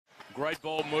Great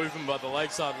ball movement by the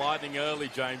Lakeside Lightning early,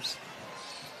 James.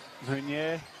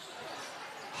 Meunier.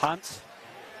 Hunt.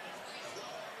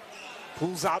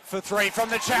 Pulls up for three from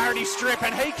the charity strip,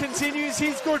 and he continues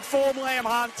his good form, Liam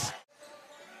Hunt.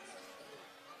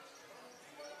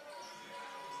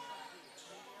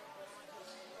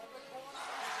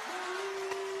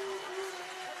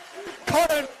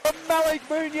 Cotton from Malik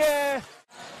Meunier.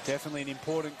 Definitely an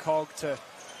important cog to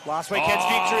last weekend's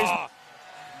victories.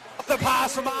 The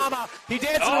pass from Armour. He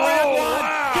dances around one.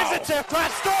 Wow. Gives it to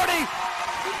Gladstone.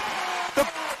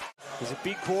 There's a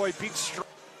big boy, big strike.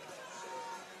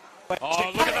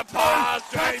 Oh, look at the pass,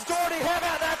 James. Gladstone, how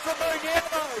about that from Meunier?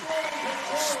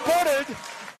 Spotted.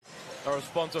 A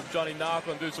response of Johnny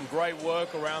Narkle and do some great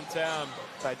work around town.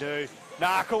 They do.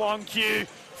 Narkle on cue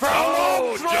for a Oh,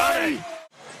 long three. Johnny.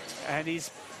 And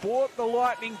he's brought the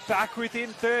Lightning back within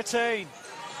 13.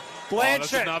 Blanchard.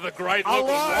 That's another great look alone.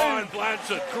 of Ryan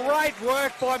Blanchard. Great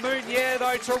work by Meunier,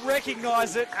 though, to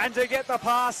recognise it and to get the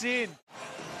pass in.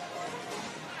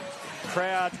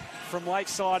 Crowd from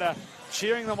Lakeside are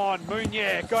cheering them on.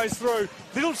 Meunier goes through.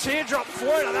 Little teardrop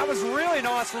floater. That was really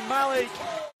nice from Malik.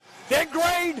 Then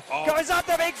Green goes up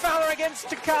the big fella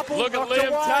against a couple. Look at Liam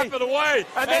tap it away.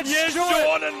 And then yes, Stewart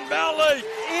Jordan Malik.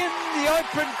 in the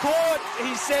open court.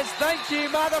 He says, "Thank you,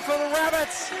 mother, for the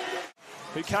Rabbits."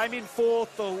 Who came in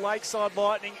fourth, the Lakeside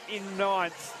Lightning in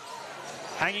ninth.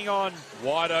 Hanging on.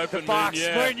 Wide open, The Bucks.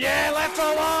 Meunier. Meunier left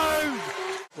alone.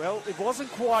 Well, it wasn't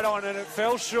quite on and it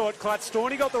fell short.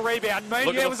 Gladstone got the rebound.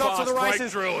 Meunier was off to the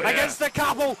races against the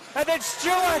couple. And then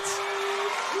Stewart.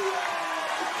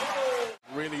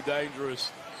 Really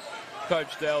dangerous.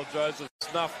 Coach Dale Joseph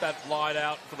snuffed that light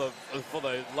out for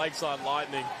the Lakeside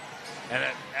Lightning. And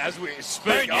as we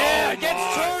speak, Meunier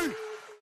against two.